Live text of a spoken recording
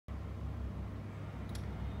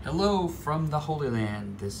Hello from the Holy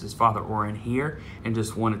Land. This is Father Oren here, and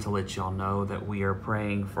just wanted to let y'all know that we are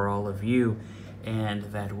praying for all of you and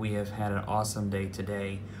that we have had an awesome day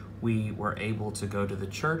today. We were able to go to the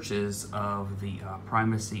churches of the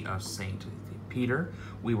Primacy of St. Peter.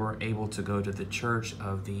 We were able to go to the Church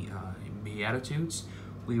of the Beatitudes.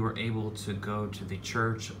 We were able to go to the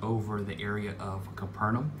church over the area of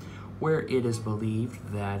Capernaum, where it is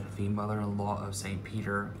believed that the mother-in-law of St.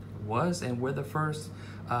 Peter was and where the first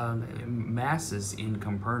masses in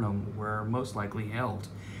Capernaum were most likely held.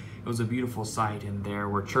 It was a beautiful sight, and there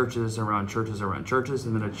were churches around churches around churches,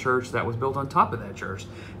 and then a church that was built on top of that church.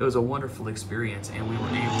 It was a wonderful experience, and we were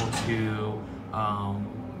able to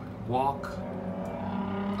walk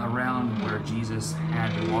around where Jesus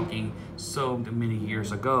had been walking so many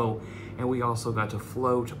years ago, and we also got to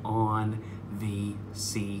float on the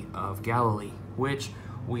Sea of Galilee, which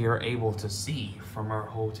we are able to see from our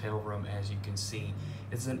hotel room. As you can see,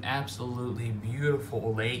 it's an absolutely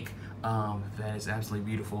beautiful lake that is absolutely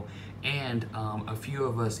beautiful, and a few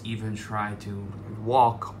of us even tried to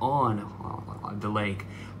walk on the lake,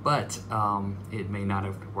 but it may not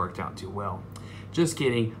have worked out too well. Just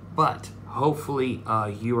kidding, but hopefully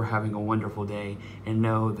you are having a wonderful day, and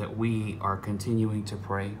know that we are continuing to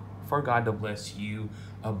pray for God to bless you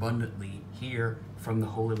abundantly here from the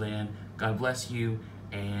Holy Land. God bless you,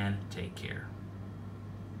 and take care.